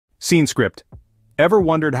Scene script. Ever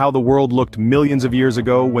wondered how the world looked millions of years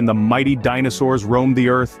ago when the mighty dinosaurs roamed the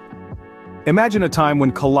earth? Imagine a time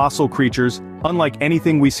when colossal creatures, unlike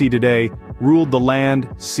anything we see today, ruled the land,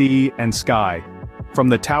 sea, and sky. From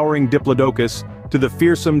the towering Diplodocus to the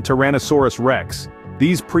fearsome Tyrannosaurus rex,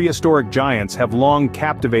 these prehistoric giants have long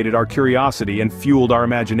captivated our curiosity and fueled our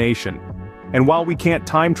imagination. And while we can't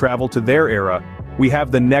time travel to their era, we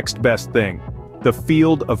have the next best thing: the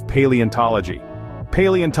field of paleontology.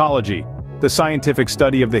 Paleontology, the scientific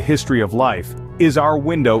study of the history of life, is our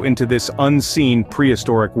window into this unseen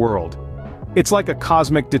prehistoric world. It's like a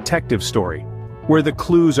cosmic detective story, where the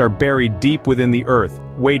clues are buried deep within the earth,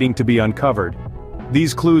 waiting to be uncovered.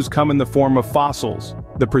 These clues come in the form of fossils,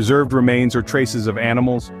 the preserved remains or traces of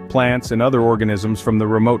animals, plants, and other organisms from the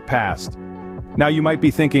remote past. Now you might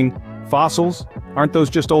be thinking, fossils? Aren't those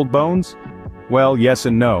just old bones? Well, yes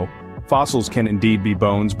and no. Fossils can indeed be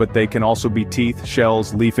bones, but they can also be teeth,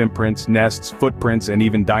 shells, leaf imprints, nests, footprints, and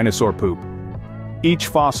even dinosaur poop. Each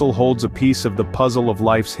fossil holds a piece of the puzzle of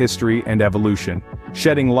life's history and evolution,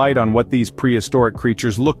 shedding light on what these prehistoric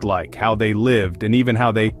creatures looked like, how they lived, and even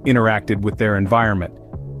how they interacted with their environment.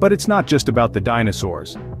 But it's not just about the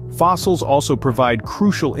dinosaurs. Fossils also provide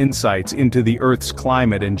crucial insights into the Earth's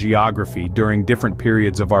climate and geography during different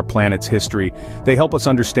periods of our planet's history. They help us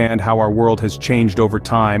understand how our world has changed over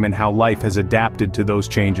time and how life has adapted to those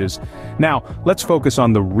changes. Now, let's focus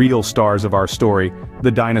on the real stars of our story,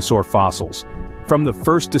 the dinosaur fossils. From the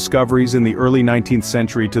first discoveries in the early 19th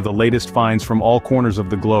century to the latest finds from all corners of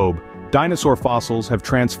the globe, dinosaur fossils have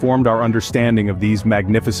transformed our understanding of these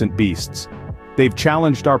magnificent beasts. They've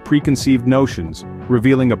challenged our preconceived notions,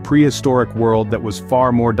 revealing a prehistoric world that was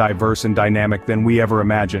far more diverse and dynamic than we ever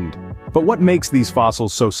imagined. But what makes these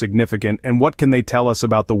fossils so significant, and what can they tell us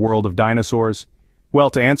about the world of dinosaurs? Well,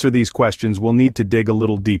 to answer these questions, we'll need to dig a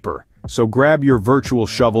little deeper. So grab your virtual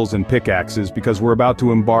shovels and pickaxes, because we're about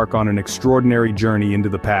to embark on an extraordinary journey into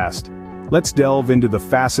the past. Let's delve into the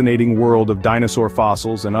fascinating world of dinosaur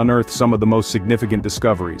fossils and unearth some of the most significant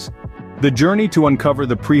discoveries. The journey to uncover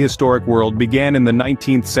the prehistoric world began in the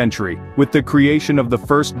 19th century, with the creation of the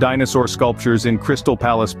first dinosaur sculptures in Crystal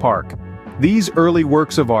Palace Park. These early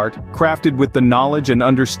works of art, crafted with the knowledge and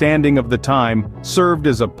understanding of the time, served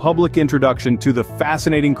as a public introduction to the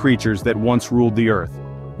fascinating creatures that once ruled the earth.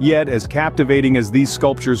 Yet, as captivating as these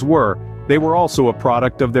sculptures were, they were also a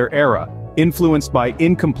product of their era, influenced by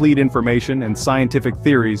incomplete information and scientific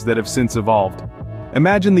theories that have since evolved.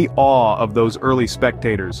 Imagine the awe of those early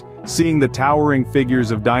spectators, seeing the towering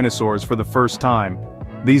figures of dinosaurs for the first time.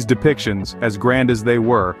 These depictions, as grand as they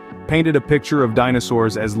were, painted a picture of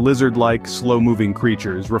dinosaurs as lizard-like, slow-moving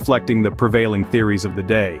creatures, reflecting the prevailing theories of the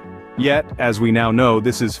day. Yet, as we now know,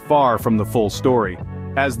 this is far from the full story.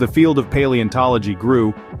 As the field of paleontology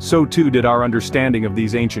grew, so too did our understanding of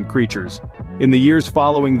these ancient creatures. In the years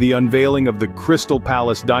following the unveiling of the Crystal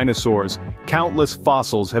Palace dinosaurs, countless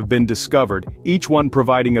fossils have been discovered, each one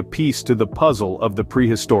providing a piece to the puzzle of the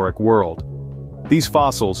prehistoric world. These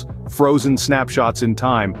fossils, frozen snapshots in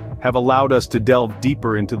time, have allowed us to delve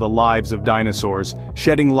deeper into the lives of dinosaurs,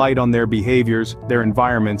 shedding light on their behaviors, their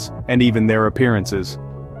environments, and even their appearances.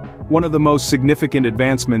 One of the most significant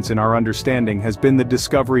advancements in our understanding has been the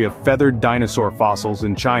discovery of feathered dinosaur fossils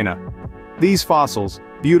in China. These fossils,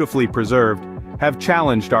 beautifully preserved, have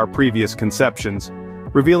challenged our previous conceptions,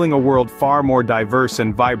 revealing a world far more diverse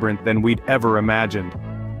and vibrant than we'd ever imagined.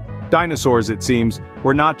 Dinosaurs, it seems,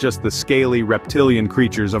 were not just the scaly reptilian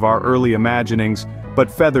creatures of our early imaginings, but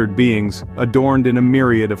feathered beings, adorned in a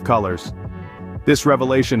myriad of colors. This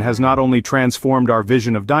revelation has not only transformed our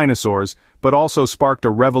vision of dinosaurs, but also sparked a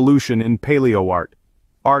revolution in paleoart.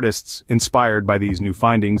 Artists, inspired by these new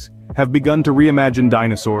findings, have begun to reimagine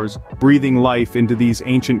dinosaurs, breathing life into these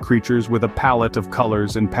ancient creatures with a palette of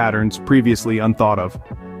colors and patterns previously unthought of.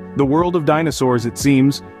 The world of dinosaurs, it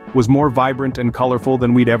seems, was more vibrant and colorful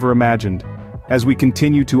than we'd ever imagined. As we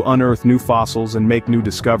continue to unearth new fossils and make new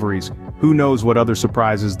discoveries, who knows what other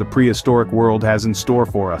surprises the prehistoric world has in store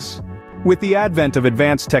for us. With the advent of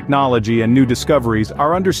advanced technology and new discoveries,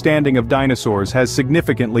 our understanding of dinosaurs has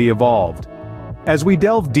significantly evolved. As we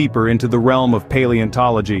delve deeper into the realm of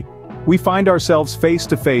paleontology, we find ourselves face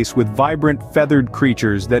to face with vibrant feathered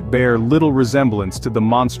creatures that bear little resemblance to the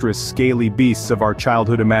monstrous scaly beasts of our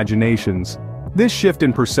childhood imaginations. This shift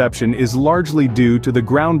in perception is largely due to the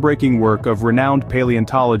groundbreaking work of renowned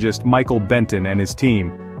paleontologist Michael Benton and his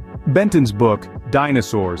team. Benton's book,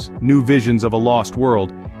 Dinosaurs, New Visions of a Lost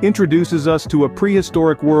World, introduces us to a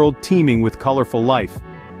prehistoric world teeming with colorful life.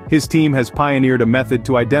 His team has pioneered a method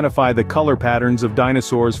to identify the color patterns of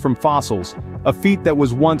dinosaurs from fossils, a feat that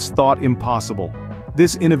was once thought impossible.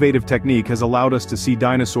 This innovative technique has allowed us to see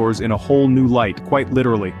dinosaurs in a whole new light, quite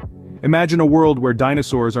literally. Imagine a world where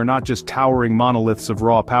dinosaurs are not just towering monoliths of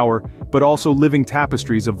raw power, but also living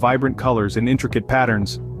tapestries of vibrant colors and intricate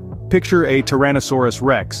patterns. Picture a Tyrannosaurus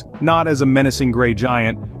rex, not as a menacing gray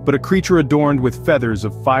giant, but a creature adorned with feathers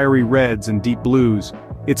of fiery reds and deep blues,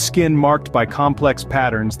 its skin marked by complex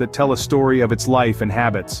patterns that tell a story of its life and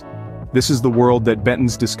habits. This is the world that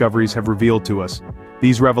Benton's discoveries have revealed to us.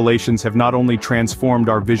 These revelations have not only transformed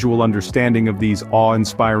our visual understanding of these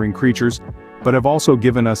awe-inspiring creatures, but have also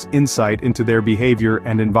given us insight into their behavior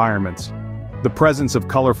and environments. The presence of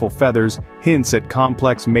colorful feathers hints at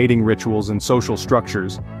complex mating rituals and social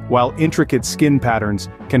structures, while intricate skin patterns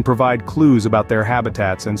can provide clues about their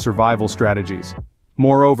habitats and survival strategies.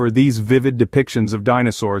 Moreover, these vivid depictions of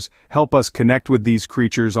dinosaurs help us connect with these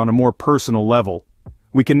creatures on a more personal level.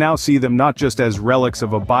 We can now see them not just as relics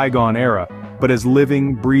of a bygone era, but as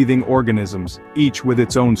living, breathing organisms, each with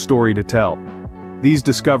its own story to tell. These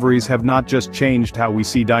discoveries have not just changed how we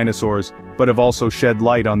see dinosaurs, but have also shed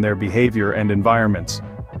light on their behavior and environments.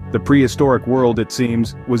 The prehistoric world, it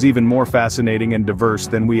seems, was even more fascinating and diverse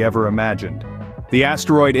than we ever imagined. The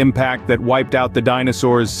asteroid impact that wiped out the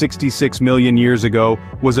dinosaurs 66 million years ago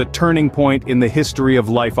was a turning point in the history of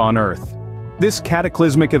life on Earth. This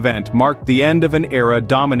cataclysmic event marked the end of an era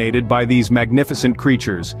dominated by these magnificent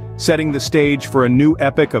creatures, setting the stage for a new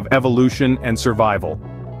epoch of evolution and survival.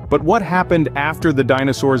 But what happened after the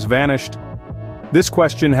dinosaurs vanished? This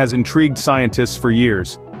question has intrigued scientists for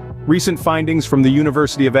years. Recent findings from the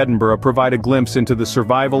University of Edinburgh provide a glimpse into the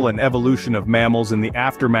survival and evolution of mammals in the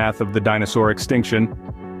aftermath of the dinosaur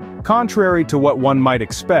extinction. Contrary to what one might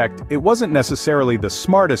expect, it wasn't necessarily the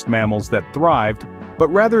smartest mammals that thrived, but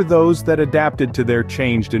rather those that adapted to their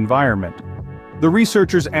changed environment. The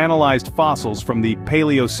researchers analyzed fossils from the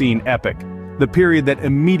Paleocene epoch, the period that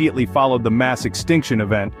immediately followed the mass extinction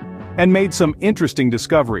event, and made some interesting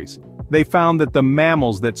discoveries. They found that the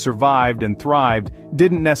mammals that survived and thrived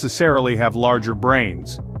didn't necessarily have larger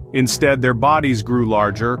brains. Instead, their bodies grew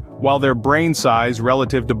larger, while their brain size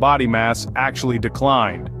relative to body mass actually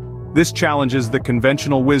declined. This challenges the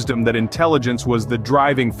conventional wisdom that intelligence was the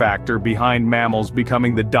driving factor behind mammals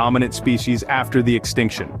becoming the dominant species after the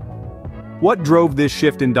extinction. What drove this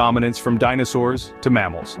shift in dominance from dinosaurs to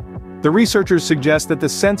mammals? The researchers suggest that the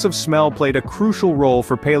sense of smell played a crucial role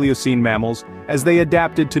for Paleocene mammals as they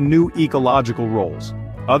adapted to new ecological roles.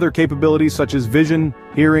 Other capabilities such as vision,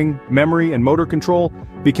 hearing, memory, and motor control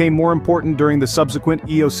became more important during the subsequent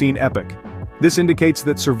Eocene epoch. This indicates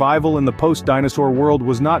that survival in the post-dinosaur world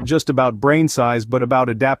was not just about brain size but about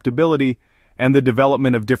adaptability and the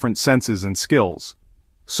development of different senses and skills.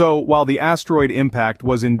 So, while the asteroid impact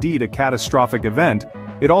was indeed a catastrophic event,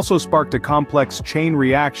 it also sparked a complex chain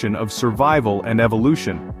reaction of survival and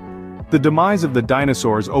evolution. The demise of the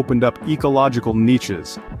dinosaurs opened up ecological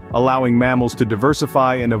niches, allowing mammals to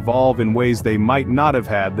diversify and evolve in ways they might not have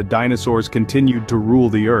had the dinosaurs continued to rule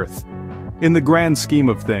the Earth. In the grand scheme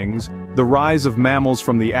of things, the rise of mammals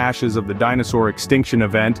from the ashes of the dinosaur extinction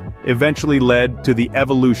event eventually led to the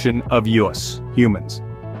evolution of us, humans.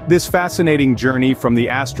 This fascinating journey from the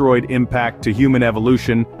asteroid impact to human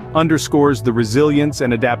evolution underscores the resilience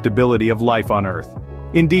and adaptability of life on Earth.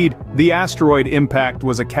 Indeed, the asteroid impact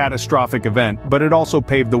was a catastrophic event, but it also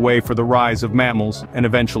paved the way for the rise of mammals and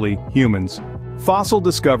eventually humans. Fossil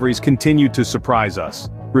discoveries continue to surprise us,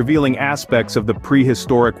 revealing aspects of the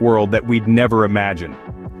prehistoric world that we'd never imagined.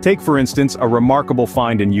 Take for instance a remarkable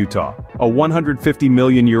find in Utah, a 150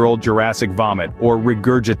 million-year-old Jurassic vomit, or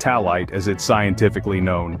regurgitalite as it's scientifically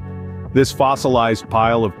known. This fossilized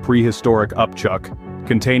pile of prehistoric upchuck,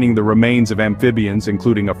 containing the remains of amphibians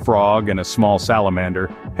including a frog and a small salamander,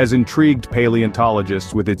 has intrigued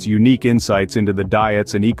paleontologists with its unique insights into the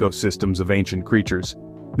diets and ecosystems of ancient creatures.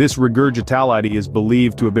 This regurgitalite is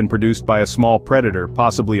believed to have been produced by a small predator,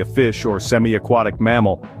 possibly a fish or semi-aquatic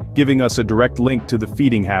mammal, giving us a direct link to the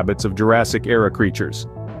feeding habits of Jurassic-era creatures.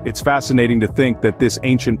 It's fascinating to think that this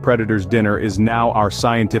ancient predator's dinner is now our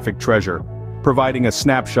scientific treasure, providing a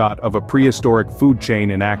snapshot of a prehistoric food chain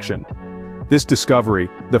in action. This discovery,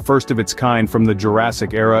 the first of its kind from the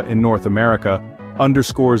Jurassic era in North America,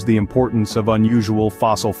 underscores the importance of unusual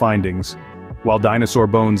fossil findings. While dinosaur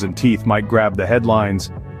bones and teeth might grab the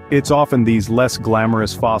headlines, it's often these less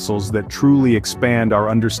glamorous fossils that truly expand our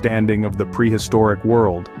understanding of the prehistoric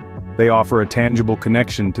world. They offer a tangible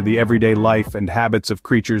connection to the everyday life and habits of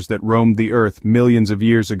creatures that roamed the Earth millions of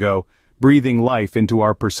years ago, breathing life into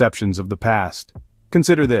our perceptions of the past.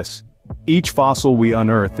 Consider this. Each fossil we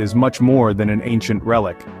unearth is much more than an ancient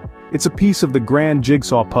relic. It's a piece of the grand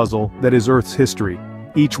jigsaw puzzle that is Earth's history,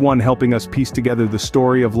 each one helping us piece together the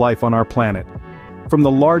story of life on our planet. From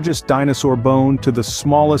the largest dinosaur bone to the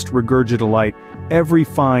smallest regurgitolite, every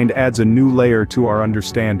find adds a new layer to our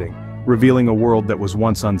understanding, revealing a world that was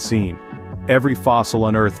once unseen. Every fossil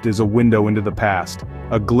unearthed is a window into the past,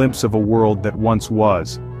 a glimpse of a world that once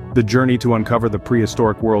was. The journey to uncover the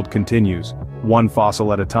prehistoric world continues, one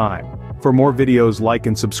fossil at a time. For more videos, like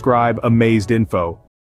and subscribe Amazed Info.